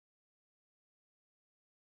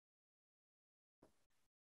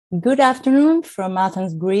Good afternoon from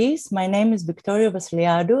Athens, Greece. My name is Viktoria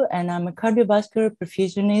Vasileiadou, and I'm a cardiovascular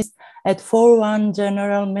perfusionist at 41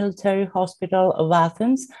 General Military Hospital of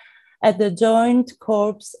Athens at the Joint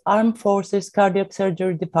Corps Armed Forces Cardiac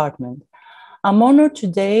Surgery Department. I'm honored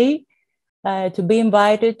today to be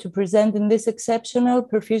invited to present in this exceptional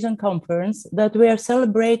perfusion conference that we are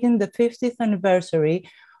celebrating the 50th anniversary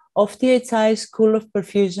of THI School of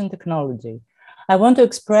Perfusion Technology. I want to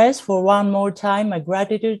express for one more time my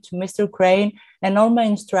gratitude to Mr. Crane and all my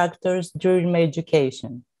instructors during my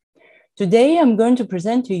education. Today, I'm going to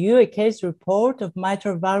present to you a case report of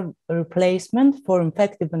mitral valve replacement for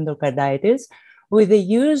infective endocarditis with the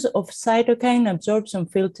use of cytokine absorption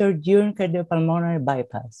filter during cardiopulmonary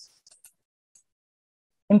bypass.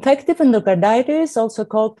 Infective endocarditis, also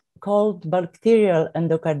called bacterial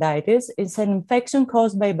endocarditis, is an infection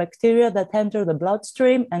caused by bacteria that enter the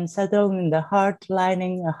bloodstream and settle in the heart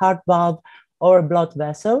lining, a heart valve, or a blood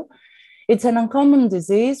vessel. It's an uncommon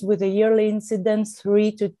disease with a yearly incidence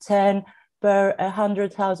 3 to 10 per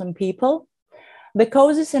 100,000 people. The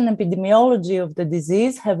causes and epidemiology of the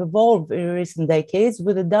disease have evolved in recent decades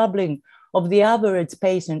with a doubling of the average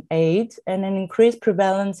patient age and an increased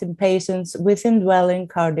prevalence in patients with indwelling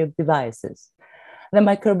cardiac devices. The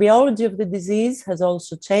microbiology of the disease has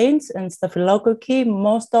also changed, and staphylococci,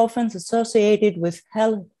 most often associated with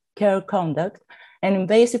healthcare conduct and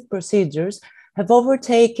invasive procedures, have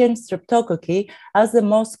overtaken streptococci as the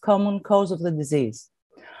most common cause of the disease.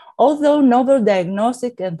 Although novel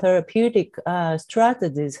diagnostic and therapeutic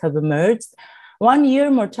strategies have emerged, 1 year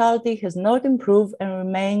mortality has not improved and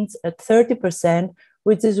remains at 30%,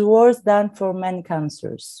 which is worse than for many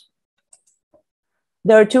cancers.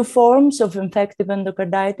 There are two forms of infective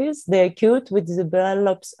endocarditis: the acute, which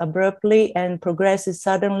develops abruptly and progresses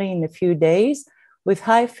suddenly in a few days, with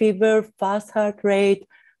high fever, fast heart rate,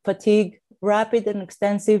 fatigue, rapid and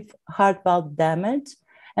extensive heart valve damage,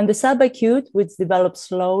 and the subacute, which develops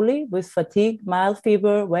slowly with fatigue, mild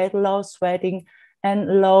fever, weight loss, sweating,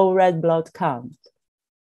 and low red blood count.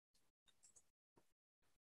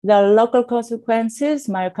 There are local consequences: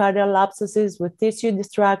 myocardial abscesses with tissue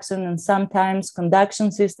destruction and sometimes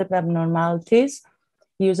conduction system abnormalities,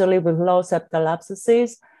 usually with low septal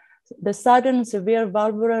abscesses. The sudden and severe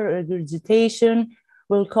valvular regurgitation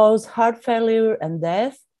will cause heart failure and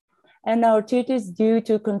death, and aortitis due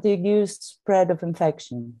to contiguous spread of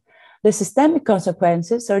infection. The systemic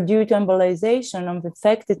consequences are due to embolization of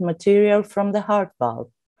infected material from the heart valve.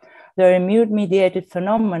 There are immune-mediated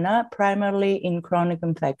phenomena, primarily in chronic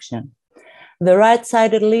infection. The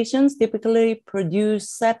right-sided lesions typically produce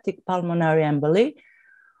septic pulmonary emboli,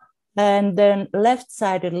 and then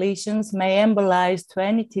left-sided lesions may embolize to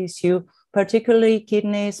any tissue, particularly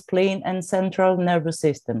kidney, spleen, and central nervous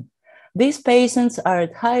system. These patients are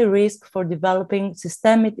at high risk for developing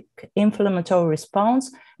systemic inflammatory response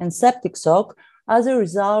and septic shock as a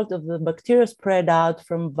result of the bacteria spread out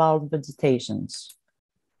from valve vegetations.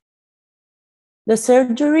 The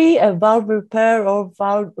surgery, a valve repair or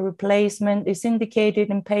valve replacement, is indicated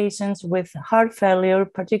in patients with heart failure,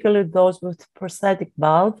 particularly those with prosthetic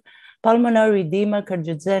valve, pulmonary edema,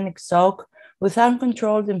 cardiogenic shock, with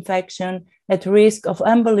uncontrolled infection, at risk of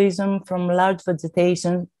embolism from large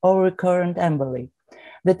vegetation or recurrent emboli.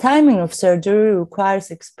 The timing of surgery requires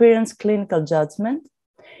experienced clinical judgment.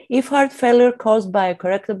 If heart failure caused by a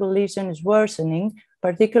correctable lesion is worsening,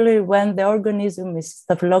 particularly when the organism is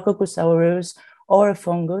Staphylococcus aureus or a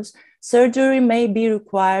fungus, surgery may be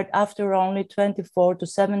required after only 24 to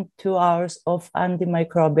 72 hours of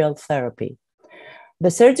antimicrobial therapy.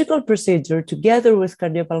 The surgical procedure, together with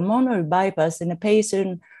cardiopulmonary bypass in a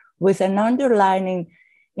patient with an underlying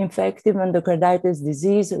infective endocarditis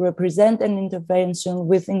disease, represent an intervention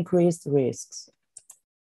with increased risks.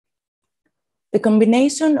 The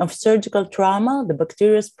combination of surgical trauma, the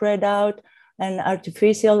bacteria spread out, and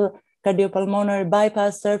artificial cardiopulmonary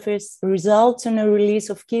bypass surface results in a release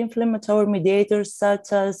of key inflammatory mediators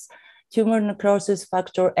such as tumor necrosis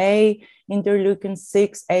factor A, interleukin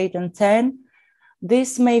 6, 8, and 10.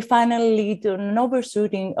 This may finally lead to an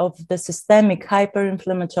overshooting of the systemic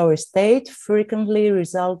hyperinflammatory state, frequently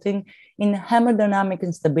resulting in hemodynamic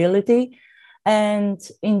instability and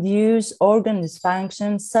induce organ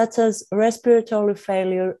dysfunction such as respiratory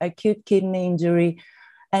failure, acute kidney injury,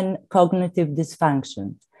 and cognitive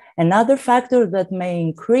dysfunction. Another factor that may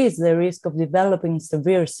increase the risk of developing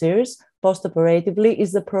severe SIRS postoperatively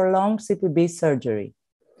is the prolonged CPB surgery.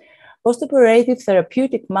 Postoperative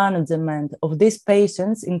therapeutic management of these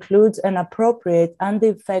patients includes an appropriate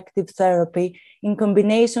anti-infective therapy in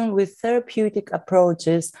combination with therapeutic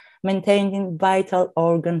approaches maintaining vital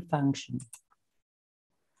organ function.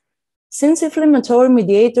 Since inflammatory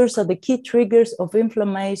mediators are the key triggers of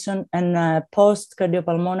inflammation and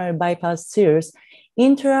post-cardiopulmonary bypass tears,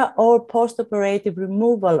 intra or post-operative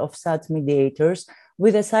removal of such mediators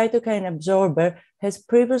with a cytokine absorber has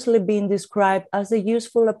previously been described as a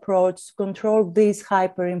useful approach to control these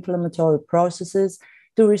hyperinflammatory processes,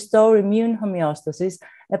 to restore immune homeostasis,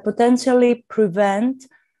 and potentially prevent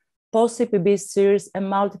post-CPB tears and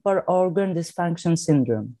multiple organ dysfunction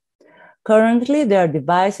syndrome. Currently, there are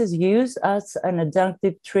devices used as an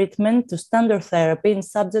adjunctive treatment to standard therapy in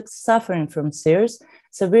subjects suffering from SIRS,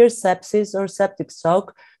 severe sepsis, or septic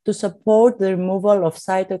shock to support the removal of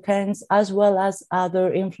cytokines as well as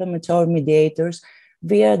other inflammatory mediators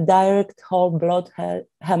via direct whole blood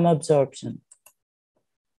hemoabsorption.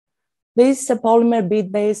 This is a polymer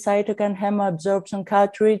bead-based cytokine hemoabsorption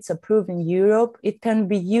cartridge approved in Europe. It can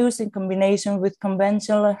be used in combination with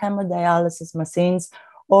conventional hemodialysis machines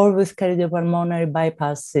or with cardiopulmonary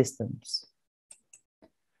bypass systems.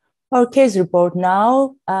 Our case report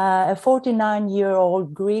now, a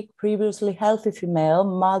 49-year-old Greek, previously healthy female,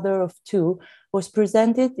 mother of two, was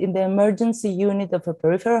presented in the emergency unit of a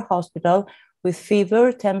peripheral hospital with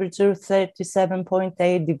fever, temperature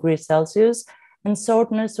 37.8 degrees Celsius, and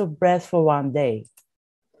shortness of breath for 1 day.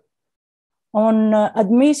 On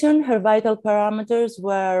admission, her vital parameters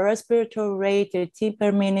were respiratory rate 80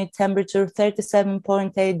 per minute, temperature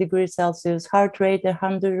 37.8 degrees Celsius, heart rate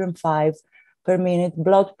 105 per minute,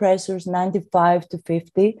 blood pressures 95 to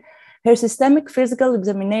 50. Her systemic physical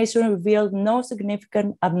examination revealed no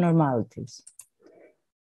significant abnormalities.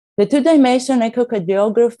 The two-dimension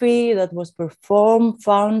echocardiography that was performed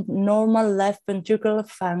found normal left ventricular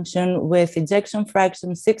function with ejection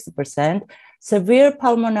fraction 60%, severe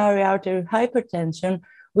pulmonary artery hypertension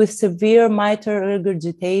with severe mitral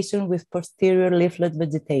regurgitation with posterior leaflet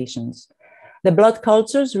vegetations. The blood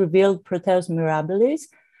cultures revealed Proteus mirabilis,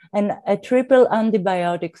 and a triple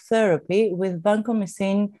antibiotic therapy with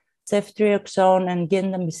vancomycin, ceftriaxone, and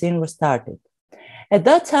gentamicin was started. At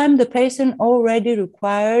that time, the patient already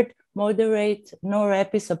required moderate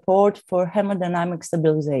norepi support for hemodynamic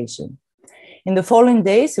stabilization. In the following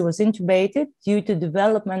days, he was intubated due to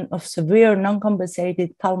development of severe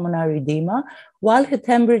non-compensated pulmonary edema, while her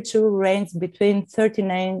temperature ranged between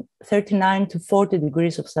 39 to 40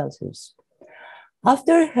 degrees Celsius.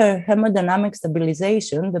 After her hemodynamic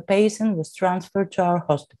stabilization, the patient was transferred to our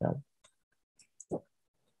hospital.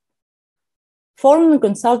 Following a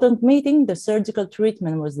consultant meeting, the surgical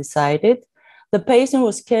treatment was decided. The patient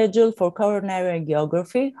was scheduled for coronary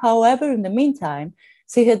angiography. However, in the meantime,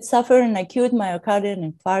 she had suffered an acute myocardial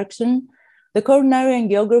infarction. The coronary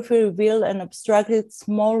angiography revealed an obstructed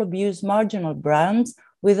small abuse marginal branch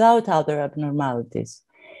without other abnormalities.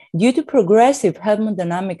 Due to progressive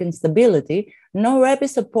hemodynamic instability, norepi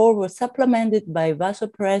support was supplemented by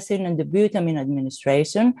vasopressin and dobutamine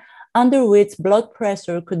administration, under which blood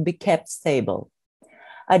pressure could be kept stable.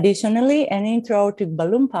 Additionally, an intra-aortic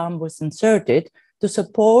balloon pump was inserted to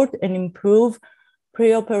support and improve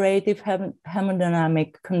preoperative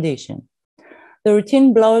hemodynamic condition. The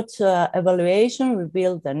routine blood evaluation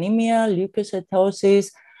revealed anemia,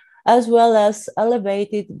 leukocytosis, as well as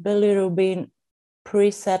elevated bilirubin,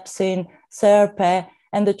 pre-sepsin, CRP,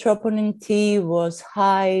 and the troponin T was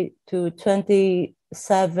high to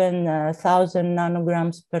 27,000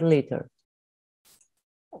 nanograms per liter.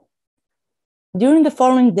 During the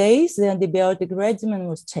following days, the antibiotic regimen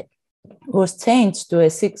was changed to a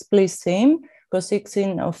 6-plisim,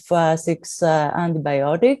 consisting of 6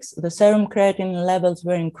 antibiotics. The serum creatinine levels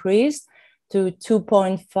were increased to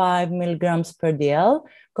 2.5 milligrams per DL,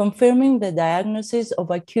 confirming the diagnosis of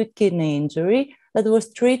acute kidney injury that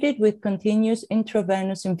was treated with continuous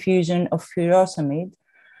intravenous infusion of furosemide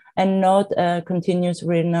and not continuous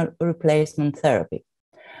renal replacement therapy.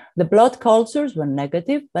 The blood cultures were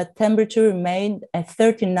negative, but temperature remained at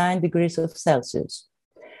 39 degrees Celsius.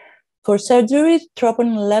 For surgery,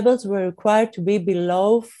 troponin levels were required to be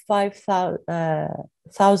below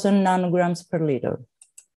 5,000 nanograms per liter.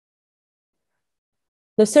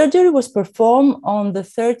 The surgery was performed on the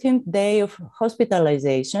 13th day of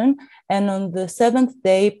hospitalization and on the 7th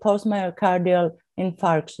day post-myocardial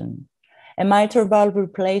infarction. A mitral valve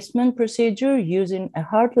replacement procedure using a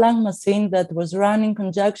heart-lung machine that was run in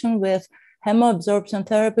conjunction with hemoabsorption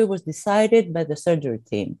therapy was decided by the surgery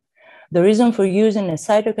team. The reason for using a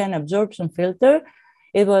cytokine absorption filter,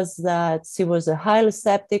 it was that she was a highly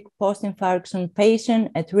septic post-infarction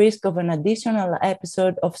patient at risk of an additional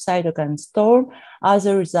episode of cytokine storm as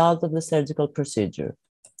a result of the surgical procedure.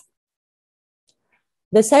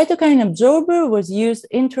 The cytokine absorber was used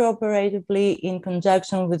intraoperatively in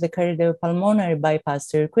conjunction with the cardiopulmonary bypass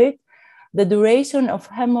circuit. The duration of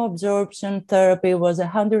hemoabsorption therapy was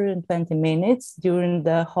 120 minutes during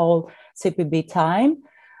the whole CPB time.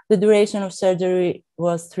 The duration of surgery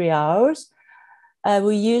was 3 hours.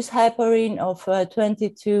 We used heparin of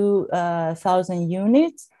 22,000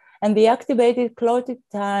 units, and the activated clotting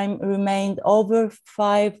time remained over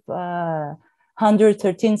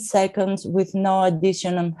 513 seconds with no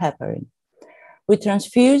addition on heparin. We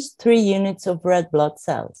transfused 3 units of red blood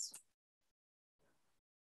cells.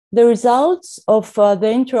 The results of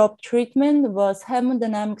the interop treatment was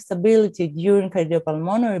hemodynamic stability during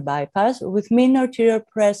cardiopulmonary bypass with mean arterial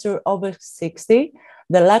pressure over 60.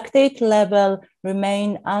 The lactate level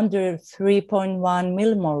remained under 3.1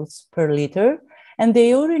 millimoles per liter, and the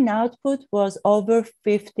urine output was over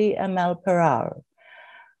 50 ml per hour.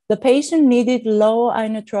 The patient needed low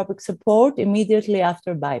inotropic support immediately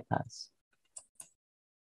after bypass.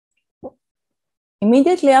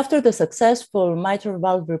 Immediately after the successful mitral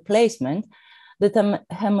valve replacement, the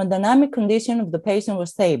hemodynamic condition of the patient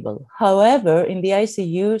was stable. However, in the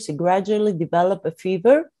ICU, she gradually developed a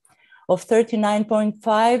fever of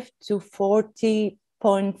 39.5 to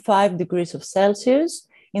 40.5 degrees of Celsius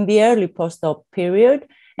in the early post-op period,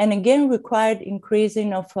 and again required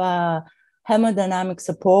increasing of hemodynamic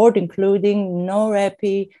support, including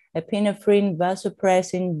norepi, epinephrine,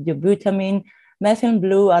 vasopressin, dobutamine, methylene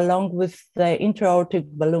blue, along with the intra-aortic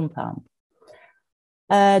balloon pump.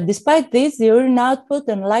 Despite this, the urine output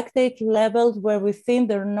and lactate levels were within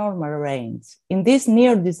their normal range. In this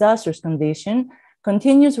near disastrous condition,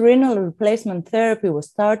 continuous renal replacement therapy was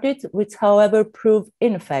started, which however proved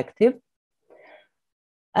ineffective.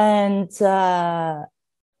 And a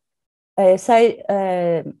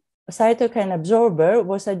cytokine absorber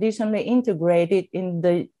was additionally integrated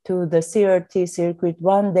to the CRT circuit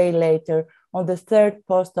 1 day later on the 3rd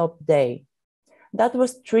post-op day. That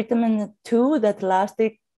was treatment 2 that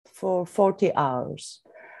lasted for 40 hours.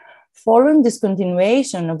 Following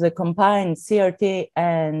discontinuation of the combined CRT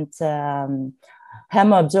and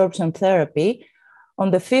hemoabsorption therapy,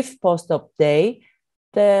 on the 5th post-op day,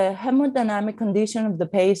 the hemodynamic condition of the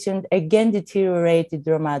patient again deteriorated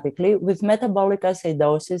dramatically with metabolic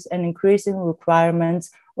acidosis and increasing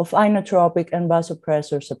requirements of inotropic and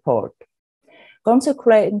vasopressor support.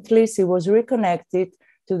 Consequently, she was reconnected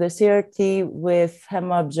to the CRT with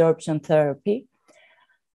hemoabsorption therapy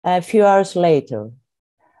a few hours later.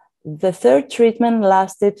 The 3rd treatment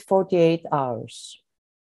lasted 48 hours.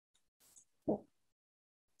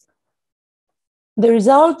 The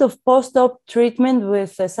result of post-op treatment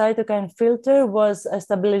with a cytokine filter was a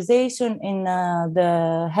stabilization in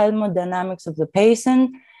the hemodynamics of the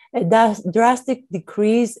patient, a drastic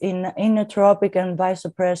decrease in inotropic and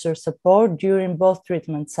vasopressor support during both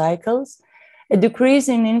treatment cycles, a decrease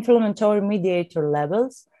in inflammatory mediator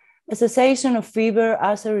levels, a cessation of fever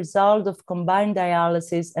as a result of combined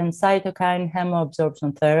dialysis and cytokine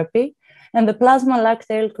hemoabsorption therapy, and the plasma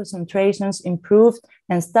lactate concentrations improved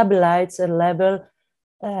and stabilized at a level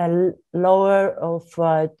lower of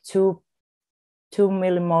 2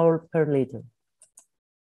 millimole per liter.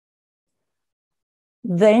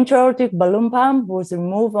 The intra-aortic balloon pump was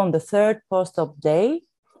removed on the 3rd post-op day.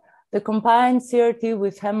 The combined CRT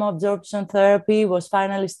with hemoabsorption therapy was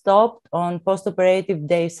finally stopped on post-operative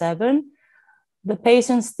day 7. The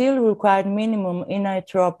patient still required minimum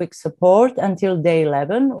inotropic support until day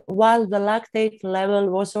 11, while the lactate level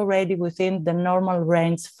was already within the normal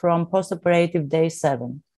range from post-operative day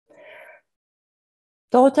 7.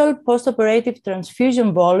 Total post-operative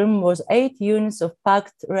transfusion volume was 8 units of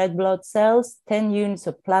packed red blood cells, 10 units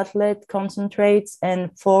of platelet concentrates, and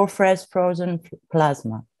 4 fresh frozen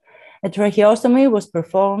plasma. A tracheostomy was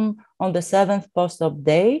performed on the 7th post-op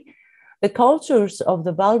day. The cultures of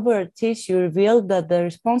the valvular tissue revealed that the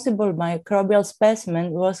responsible microbial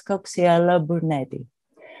specimen was Coxiella burnetii.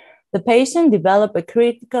 The patient developed a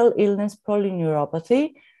critical illness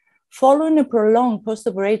polyneuropathy. Following a prolonged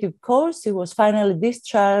post-operative course, he was finally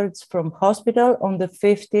discharged from hospital on the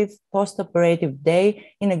 50th post-operative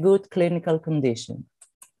day in a good clinical condition.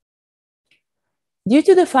 Due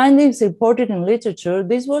to the findings reported in literature,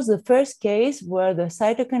 this was the first case where the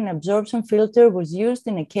cytokine absorption filter was used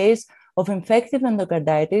in a case of infective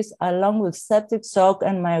endocarditis along with septic shock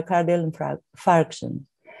and myocardial infarction.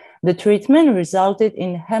 The treatment resulted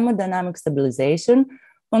in hemodynamic stabilization,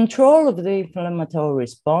 control of the inflammatory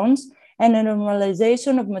response, and a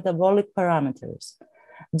normalization of metabolic parameters.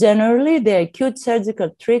 Generally, the acute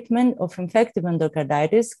surgical treatment of infective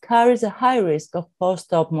endocarditis carries a high risk of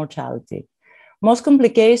post-op mortality. Most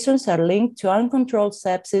complications are linked to uncontrolled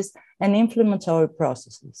sepsis and inflammatory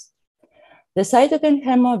processes. The cytokine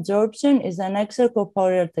hemoabsorption is an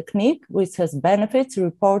extracorporeal technique which has benefits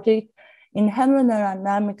reported in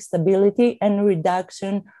hemodynamic stability and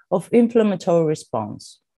reduction of inflammatory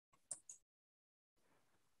response.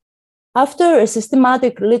 After a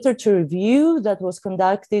systematic literature review that was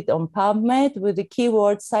conducted on PubMed with the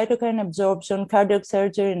keywords cytokine absorption, cardiac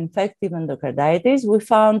surgery, and infective endocarditis, we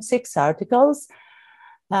found 6 articles,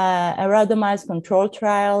 a randomized control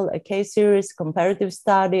trial, a case series comparative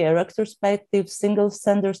study, a retrospective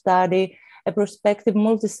single-center study, a prospective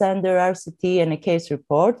multi-center RCT, and a case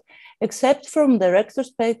report, except from the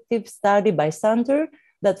retrospective study by center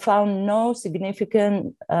that found no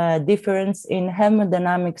significant difference in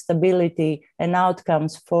hemodynamic stability and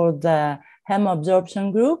outcomes for the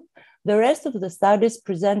hemoabsorption group. The rest of the studies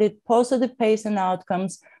presented positive patient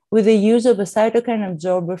outcomes with the use of a cytokine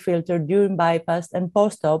absorber filter during bypass and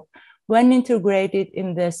post-op when integrated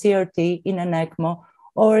in the CRT in an ECMO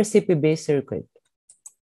or a CPB circuit.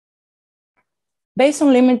 Based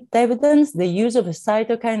on limited evidence, the use of a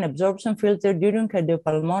cytokine absorption filter during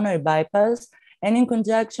cardiopulmonary bypass and in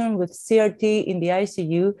conjunction with CRT in the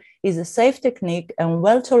ICU is a safe technique and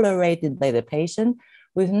well tolerated by the patient,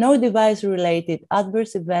 with no device-related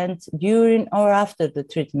adverse events during or after the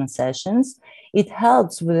treatment sessions. It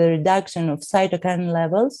helps with the reduction of cytokine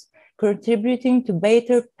levels, contributing to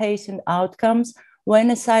better patient outcomes when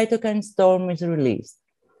a cytokine storm is released.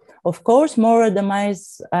 Of course, more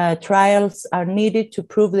randomized trials are needed to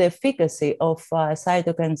prove the efficacy of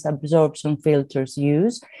cytokine absorption filters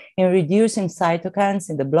use in reducing cytokines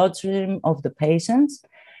in the bloodstream of the patients.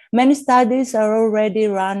 Many studies are already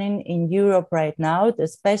running in Europe right now,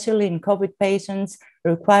 especially in COVID patients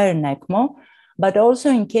requiring ECMO, but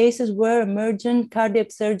also in cases where emergent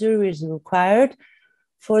cardiac surgery is required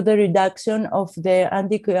for the reduction of the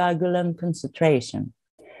anticoagulant concentration.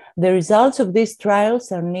 The results of these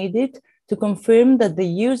trials are needed to confirm that the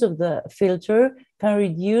use of the filter can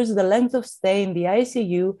reduce the length of stay in the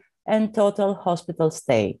ICU and total hospital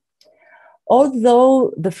stay.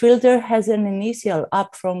 Although the filter has an initial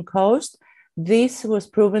upfront cost, this was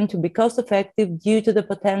proven to be cost-effective due to the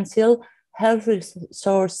potential health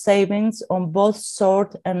resource savings on both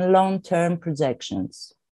short and long-term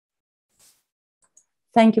projections.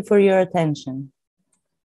 Thank you for your attention.